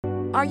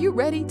Are you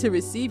ready to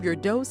receive your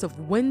dose of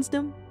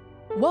wisdom?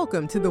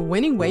 Welcome to the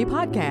Winning Way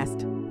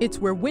podcast. It's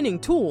where winning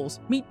tools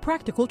meet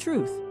practical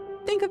truth.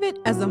 Think of it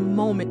as a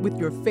moment with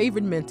your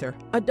favorite mentor,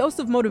 a dose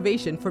of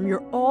motivation from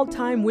your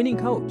all-time winning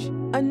coach,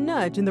 a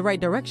nudge in the right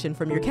direction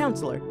from your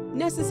counselor,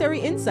 necessary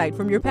insight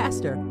from your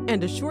pastor,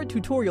 and a short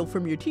tutorial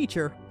from your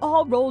teacher,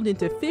 all rolled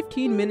into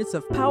 15 minutes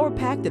of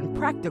power-packed and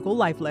practical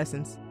life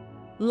lessons.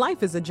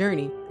 Life is a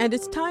journey, and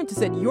it's time to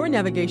set your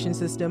navigation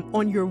system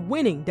on your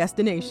winning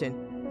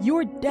destination.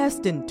 You're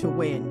destined to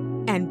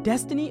win, and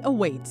destiny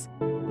awaits.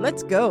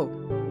 Let's go.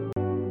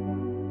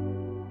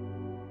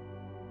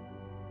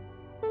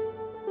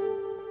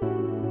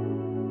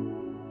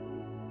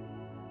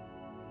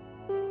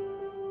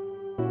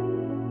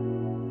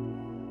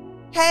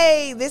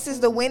 Hey, this is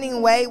The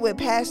Winning Way with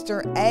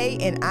Pastor A,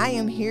 and I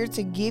am here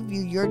to give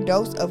you your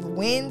dose of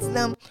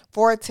wisdom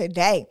for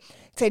today.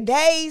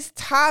 Today's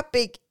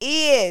topic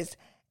is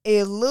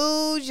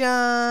illusions.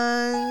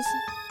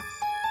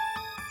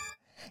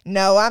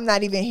 No, I'm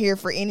not even here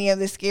for any of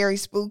the scary,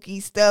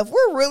 spooky stuff.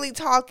 We're really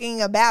talking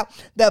about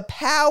the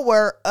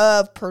power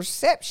of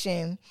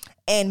perception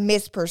and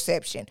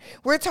misperception.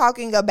 We're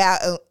talking about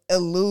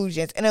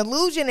illusions. An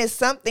illusion is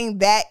something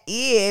that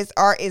is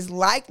or is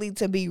likely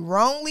to be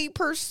wrongly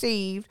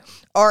perceived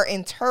or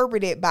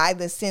interpreted by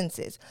the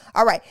senses.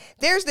 All right,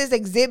 there's this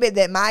exhibit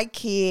that my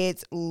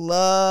kids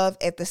love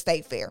at the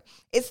state fair.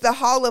 It's the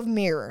Hall of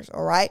Mirrors,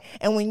 all right?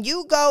 And when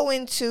you go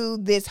into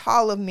this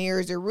Hall of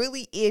Mirrors, it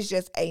really is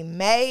just a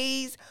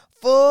maze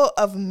full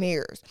of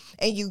mirrors.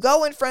 And you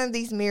go in front of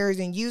these mirrors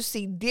and you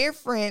see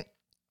different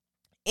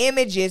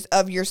images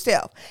of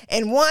yourself.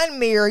 In one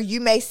mirror,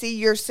 you may see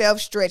yourself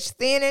stretched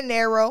thin and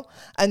narrow.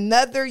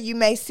 Another, you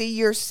may see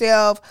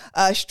yourself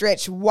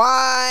stretched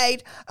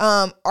wide,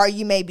 or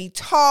you may be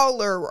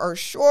taller or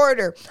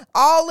shorter.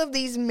 All of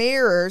these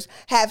mirrors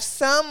have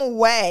some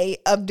way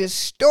of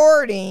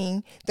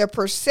distorting the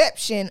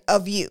perception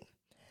of you.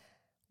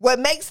 What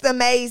makes the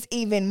maze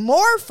even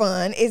more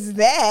fun is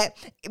that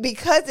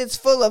because it's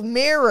full of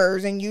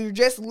mirrors and you're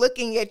just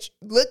looking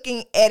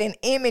at an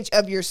image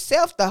of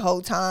yourself the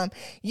whole time,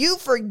 you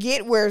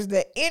forget where's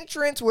the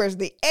entrance, where's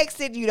the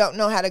exit. You don't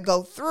know how to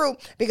go through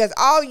because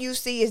all you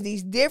see is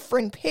these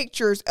different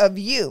pictures of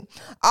you,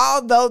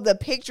 although the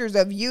pictures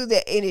of you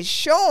that it is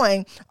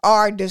showing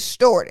are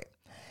distorted.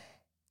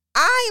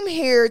 I'm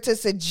here to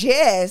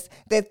suggest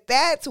that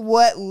that's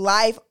what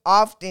life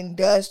often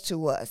does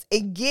to us.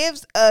 It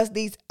gives us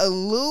these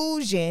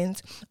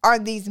illusions or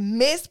these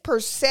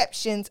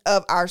misperceptions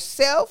of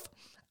ourself,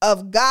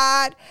 of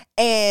God,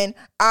 and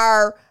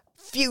our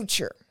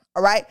future.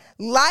 All right.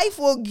 Life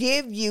will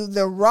give you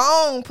the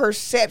wrong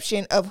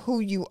perception of who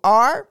you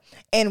are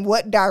and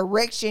what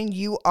direction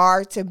you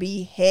are to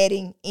be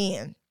heading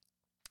in.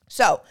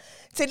 So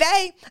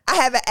today I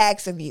have an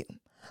ask of you.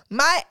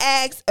 My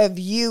ask of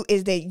you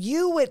is that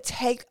you would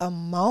take a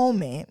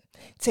moment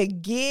to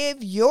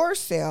give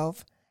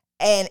yourself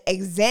an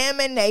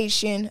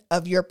examination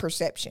of your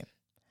perception.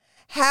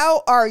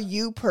 How are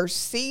you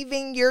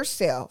perceiving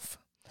yourself?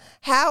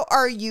 How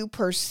are you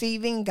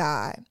perceiving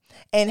God?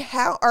 And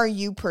how are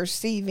you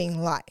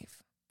perceiving life?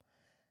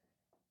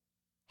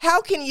 How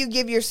can you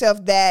give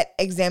yourself that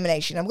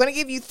examination? I'm going to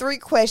give you 3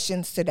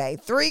 questions today.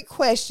 3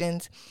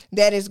 questions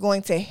that is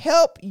going to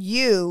help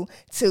you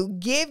to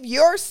give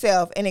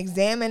yourself an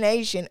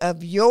examination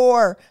of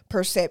your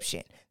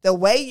perception, the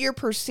way you're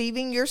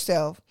perceiving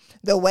yourself,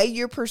 the way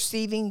you're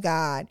perceiving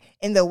God,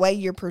 and the way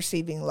you're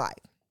perceiving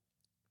life.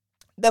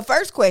 The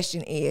first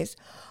question is,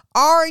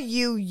 are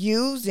you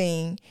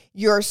using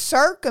your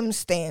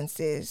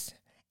circumstances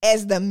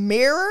as the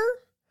mirror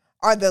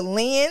or the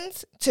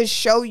lens to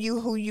show you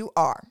who you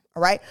are?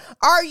 All right.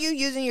 Are you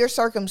using your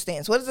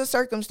circumstance? What is a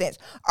circumstance?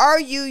 Are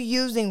you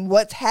using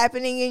what's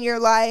happening in your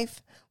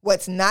life,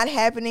 what's not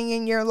happening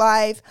in your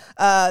life,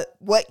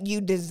 what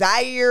you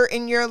desire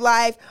in your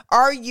life?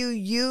 Are you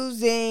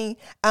using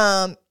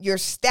your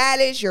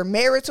status, your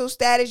marital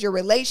status, your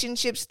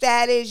relationship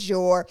status,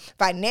 your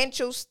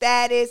financial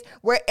status,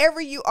 wherever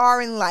you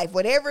are in life,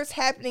 whatever's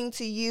happening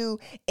to you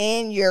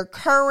in your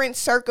current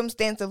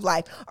circumstance of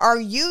life? Are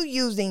you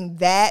using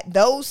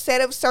those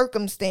set of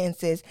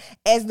circumstances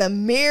as the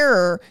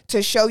mirror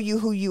to show you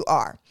who you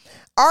are?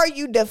 Are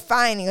you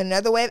defining,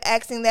 another way of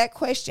asking that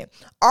question,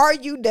 are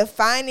you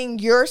defining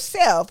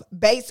yourself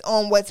based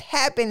on what's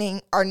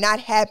happening or not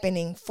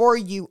happening for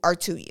you or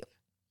to you?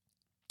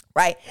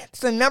 Right? It's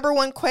the number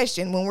one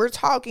question when we're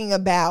talking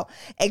about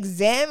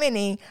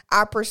examining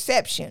our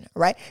perception,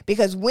 right?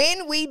 Because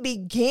when we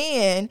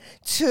begin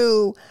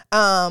to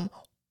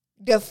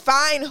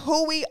define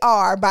who we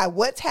are by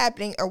what's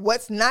happening or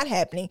what's not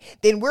happening,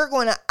 then we're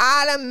going to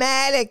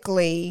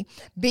automatically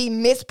be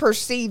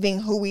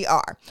misperceiving who we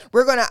are.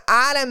 We're going to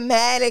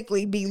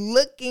automatically be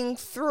looking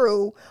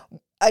through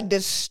a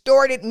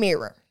distorted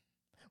mirror.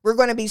 We're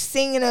going to be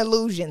seeing an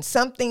illusion,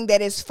 something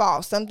that is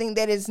false, something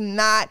that is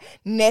not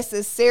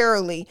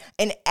necessarily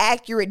an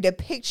accurate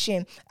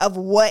depiction of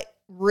what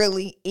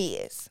really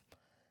is.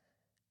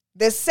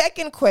 The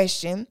second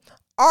question,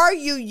 Are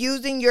you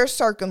using your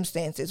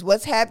circumstances,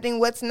 what's happening,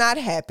 what's not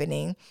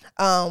happening,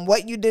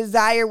 what you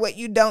desire, what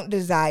you don't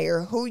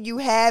desire, who you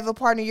have a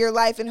part of your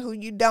life and who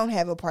you don't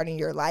have a part in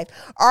your life?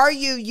 Are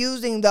you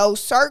using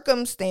those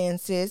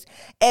circumstances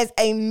as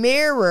a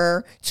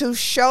mirror to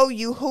show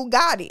you who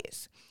God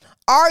is?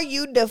 Are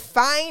you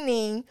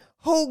defining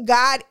who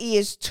God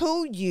is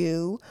to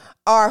you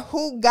or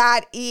who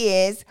God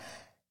is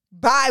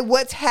by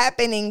what's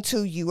happening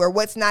to you or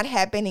what's not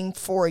happening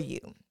for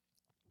you?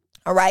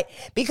 All right.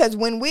 Because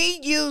when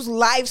we use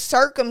life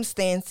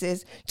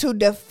circumstances to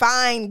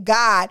define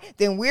God,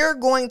 then we're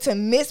going to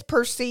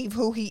misperceive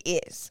who he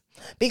is.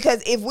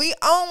 Because if we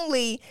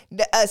only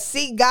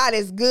see God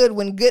as good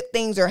when good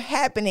things are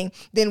happening,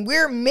 then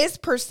we're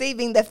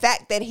misperceiving the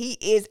fact that he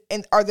is,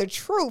 or the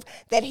truth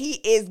that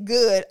he is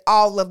good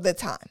all of the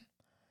time.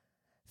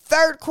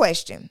 Third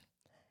question,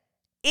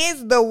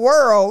 is the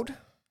world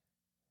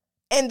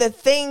and the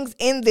things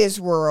in this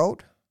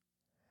world,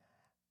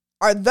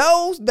 are they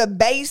the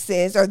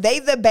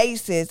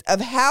basis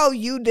of how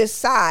you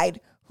decide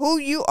who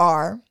you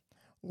are,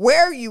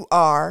 where you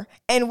are,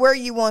 and where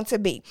you want to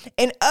be?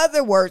 In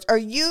other words, are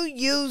you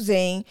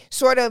using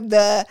sort of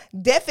the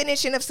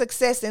definition of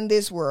success in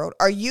this world?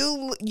 Are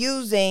you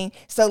using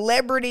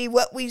celebrity,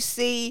 what we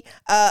see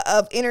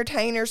of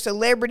entertainers,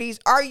 celebrities?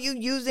 Are you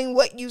using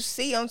what you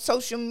see on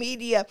social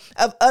media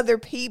of other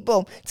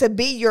people to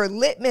be your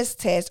litmus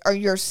test or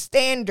your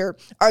standard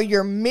or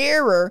your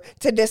mirror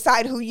to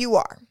decide who you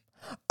are?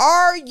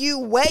 Are you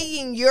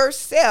weighing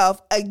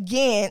yourself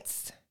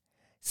against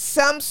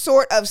some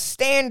sort of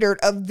standard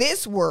of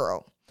this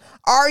world?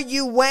 Are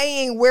you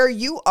weighing where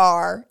you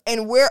are,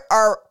 and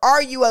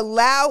are you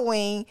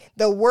allowing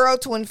the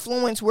world to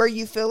influence where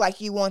you feel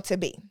like you want to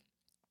be?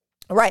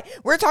 All right.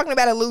 We're talking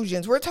about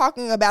illusions. We're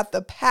talking about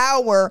the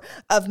power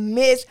of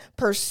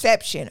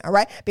misperception. All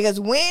right.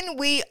 Because when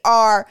we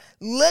are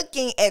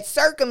looking at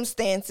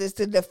circumstances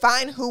to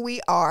define who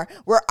we are,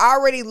 we're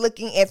already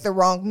looking at the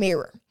wrong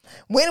mirror.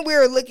 When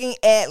we're looking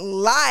at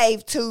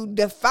life to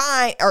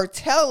define or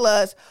tell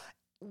us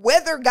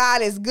whether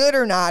God is good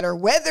or not, or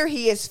whether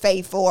he is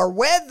faithful, or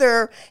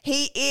whether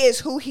he is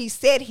who he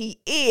said he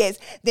is,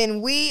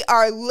 then we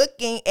are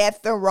looking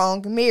at the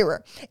wrong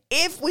mirror.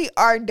 If we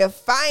are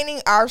defining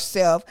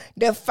ourselves,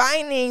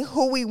 defining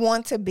who we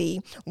want to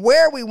be,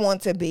 where we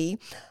want to be,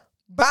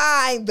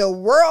 by the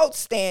world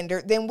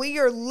standard, then we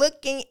are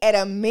looking at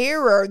a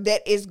mirror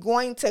that is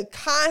going to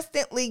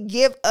constantly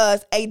give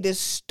us a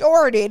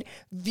distorted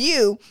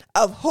view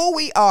of who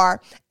we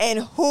are and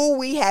who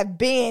we have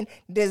been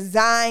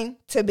designed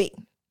to be.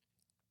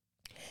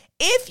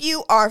 If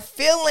you are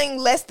feeling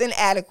less than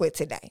adequate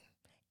today,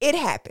 it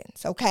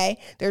happens, okay?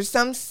 There's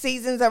some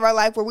seasons of our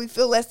life where we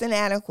feel less than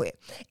adequate.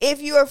 If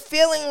you are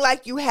feeling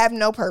like you have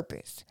no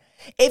purpose,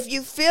 if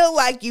you feel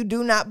like you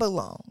do not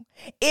belong,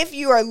 if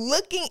you are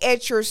looking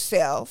at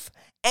yourself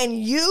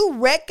and you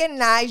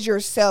recognize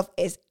yourself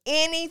as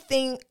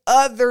anything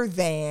other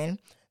than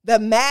the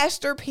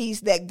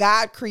masterpiece that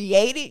God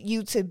created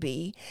you to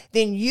be,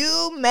 then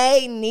you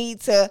may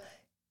need to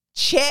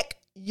check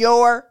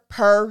your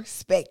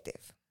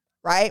perspective,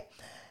 right?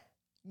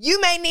 You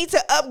may need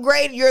to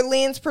upgrade your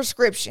lens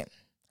prescription.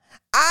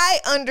 I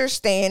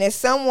understand, as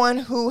someone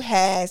who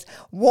has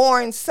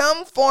worn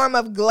some form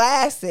of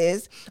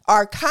glasses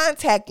or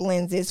contact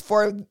lenses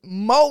for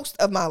most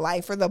of my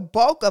life, for the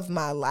bulk of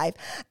my life,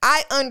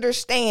 I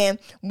understand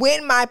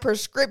when my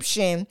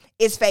prescription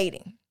is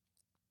fading,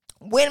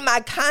 when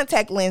my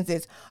contact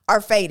lenses are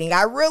fading.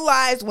 I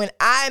realize when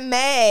I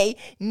may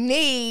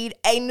need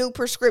a new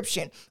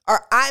prescription,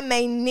 or I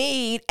may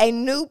need a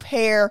new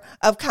pair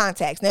of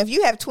contacts. Now, if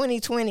you have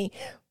 20/20,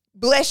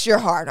 bless your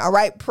heart, all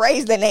right?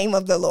 Praise the name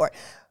of the Lord.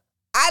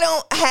 I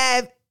don't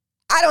have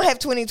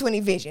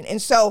 20/20 vision.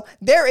 And so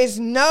there is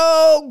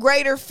no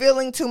greater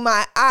feeling to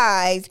my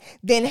eyes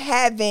than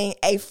having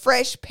a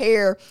fresh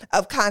pair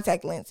of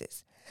contact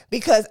lenses.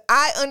 Because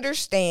I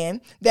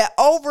understand that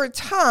over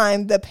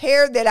time, the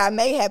pair that I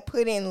may have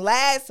put in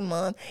last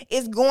month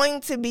is going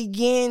to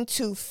begin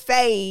to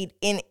fade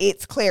in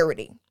its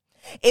clarity.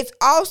 It's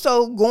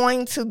also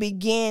going to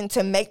begin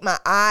to make my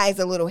eyes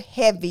a little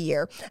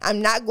heavier. I'm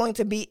not going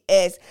to be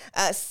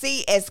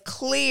see as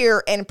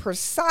clear and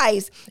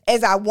precise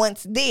as I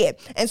once did.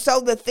 And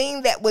so the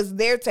thing that was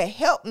there to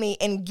help me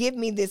and give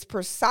me this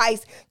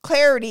precise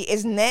clarity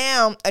is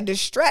now a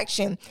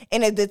distraction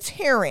and a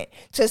deterrent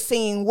to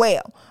seeing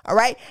well. All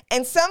right.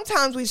 And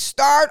sometimes we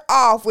start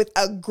off with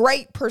a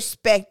great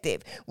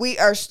perspective. We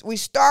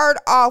start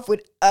off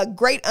with a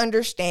great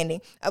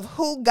understanding of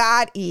who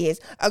God is,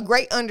 a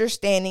great understanding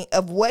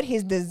of what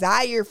his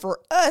desire for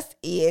us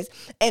is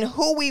and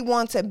who we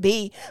want to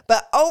be.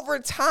 But over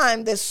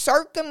time, the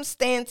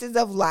circumstances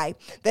of life,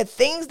 the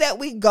things that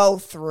we go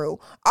through,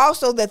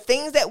 also the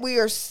things that we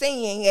are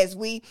seeing as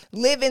we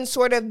live in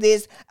sort of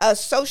this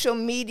social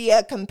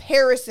media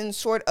comparison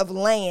sort of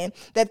land,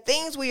 the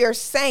things we are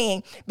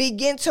saying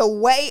begin to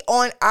weigh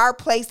on our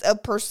place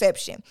of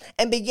perception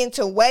and begin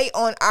to weigh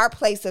on our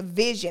place of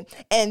vision.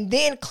 And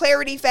then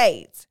clarity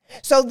fades.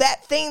 So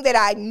that thing that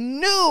I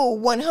knew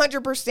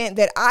 100%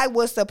 that I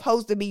was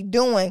supposed to be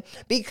doing,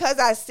 because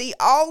I see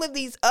all of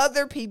these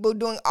other people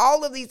doing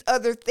all of these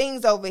other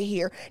things over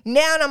here,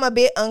 now I'm a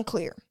bit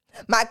unclear.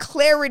 My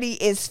clarity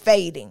is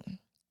fading.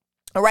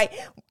 All right.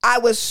 I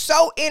was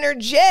so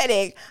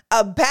energetic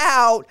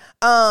about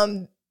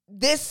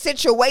this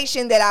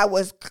situation that I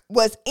was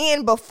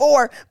in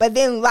before, but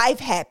then life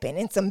happened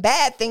and some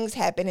bad things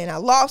happened, and I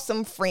lost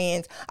some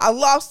friends. I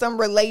lost some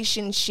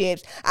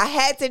relationships. I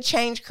had to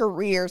change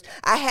careers.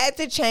 I had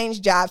to change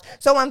jobs.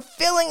 So I'm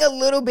feeling a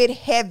little bit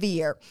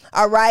heavier.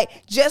 All right.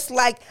 Just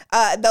like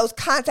those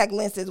contact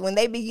lenses, when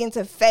they begin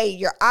to fade,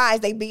 your eyes,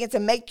 they begin to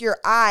make your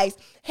eyes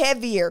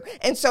heavier.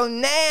 And so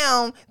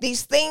now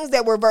these things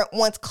that were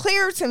once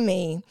clear to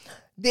me,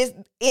 this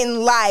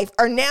in life,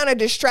 are now a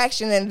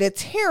distraction and a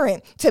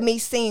deterrent to me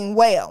seeing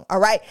well. All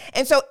right.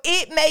 And so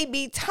it may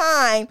be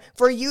time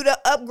for you to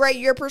upgrade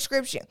your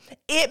prescription.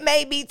 It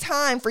may be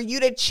time for you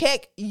to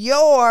check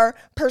your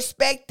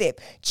perspective.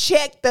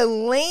 Check the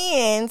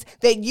lens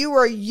that you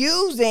are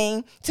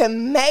using to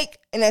make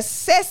an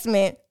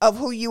assessment of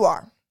who you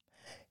are.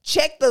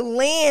 Check the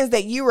lens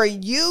that you are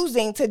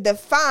using to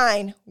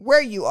define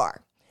where you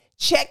are.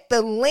 Check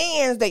the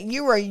lens that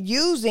you are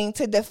using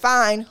to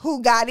define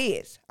who God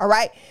is. All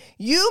right.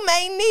 You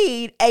may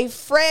need a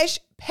fresh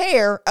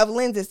pair of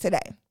lenses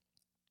today.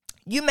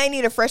 You may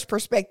need a fresh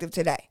perspective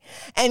today.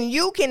 And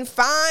you can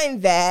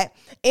find that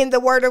in the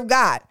Word of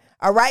God.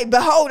 All right.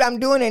 Behold, I'm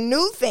doing a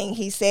new thing,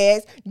 he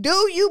says.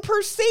 Do you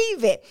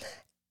perceive it?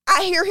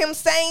 I hear him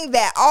saying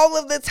that all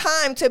of the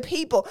time to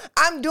people.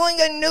 I'm doing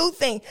a new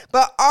thing,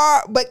 but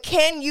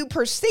can you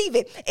perceive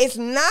it? It's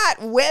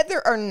not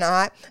whether or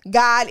not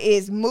God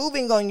is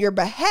moving on your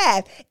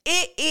behalf.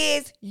 It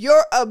is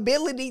your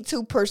ability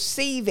to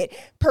perceive it.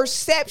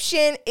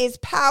 Perception is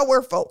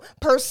powerful.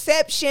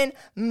 Perception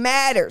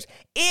matters.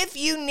 If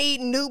you need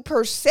new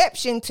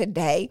perception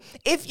today,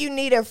 if you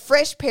need a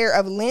fresh pair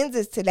of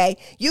lenses today,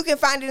 you can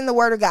find it in the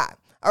Word of God.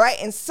 All right.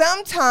 And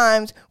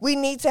sometimes we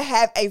need to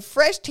have a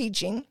fresh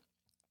teaching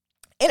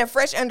and a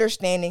fresh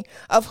understanding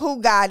of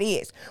who God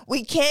is.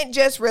 We can't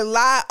just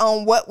rely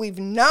on what we've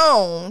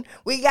known.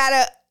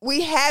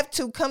 We have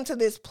to come to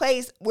this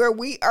place where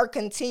we are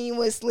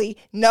continuously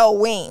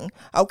knowing,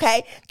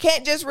 okay?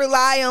 Can't just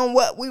rely on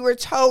what we were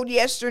told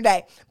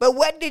yesterday. But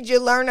what did you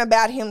learn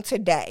about him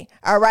today?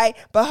 All right?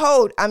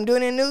 Behold, I'm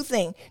doing a new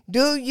thing.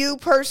 Do you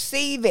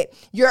perceive it?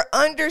 Your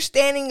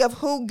understanding of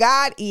who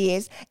God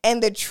is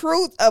and the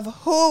truth of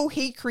who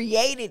he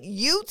created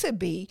you to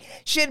be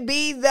should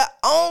be the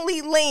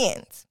only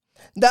lens,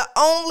 the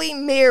only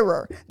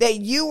mirror that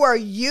you are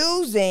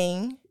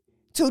using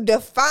to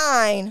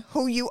define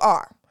who you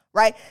are.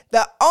 Right?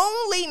 The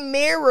only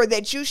mirror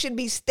that you should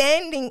be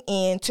standing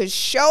in to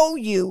show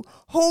you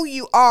who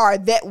you are,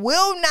 that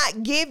will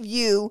not give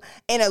you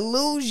an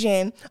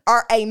illusion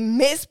or a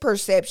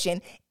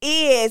misperception,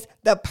 is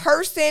the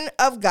person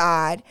of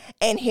God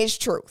and his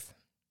truth.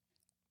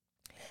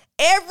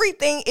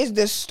 Everything is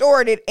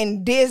distorted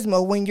and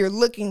dismal when you're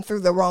looking through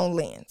the wrong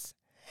lens.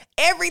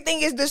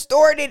 Everything is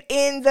distorted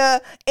in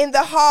the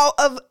hall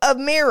of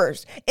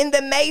mirrors, in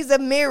the maze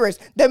of mirrors.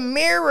 The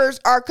mirrors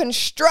are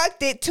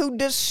constructed to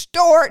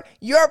distort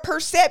your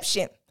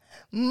perception.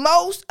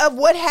 Most of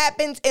what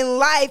happens in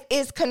life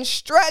is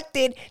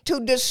constructed to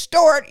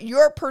distort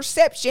your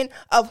perception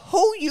of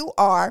who you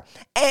are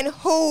and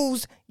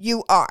whose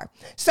you are.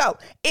 So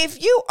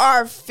if you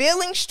are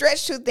feeling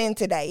stretched too thin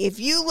today, if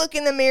you look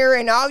in the mirror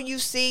and all you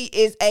see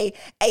is a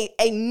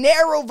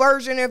narrow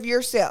version of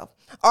yourself,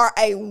 or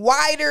a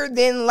wider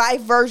than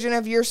life version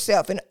of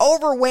yourself, an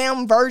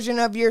overwhelmed version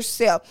of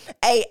yourself,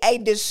 a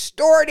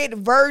distorted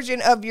version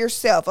of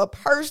yourself, a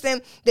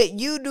person that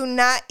you do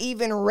not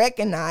even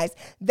recognize,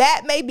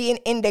 that may be an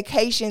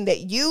indication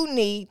that you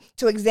need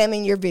to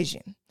examine your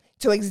vision,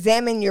 to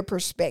examine your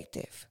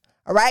perspective.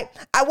 All right.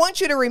 I want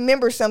you to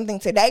remember something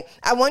today.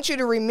 I want you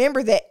to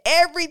remember that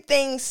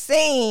everything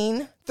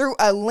seen through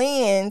a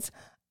lens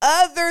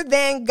other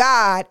than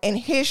God and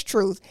his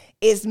truth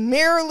is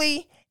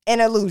merely an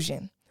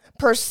illusion.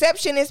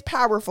 Perception is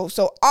powerful,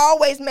 so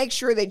always make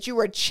sure that you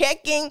are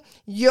checking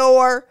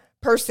your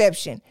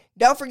perception.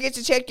 Don't forget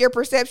to check your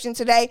perception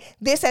today.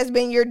 This has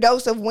been your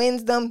dose of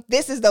wisdom.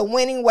 This is The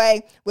Winning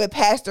Way with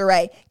Pastor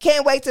Ray.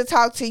 Can't wait to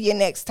talk to you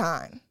next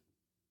time.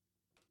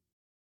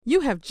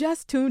 You have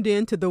just tuned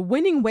in to The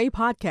Winning Way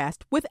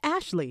podcast with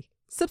Ashley.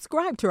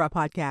 Subscribe to our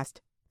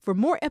podcast. For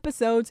more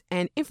episodes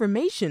and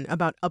information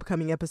about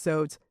upcoming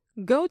episodes,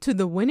 go to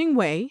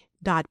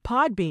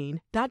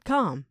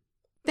thewinningway.podbean.com.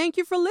 Thank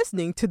you for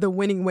listening to the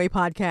Winning Way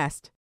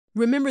podcast.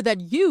 Remember that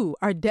you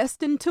are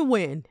destined to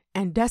win,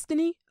 and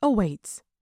destiny awaits.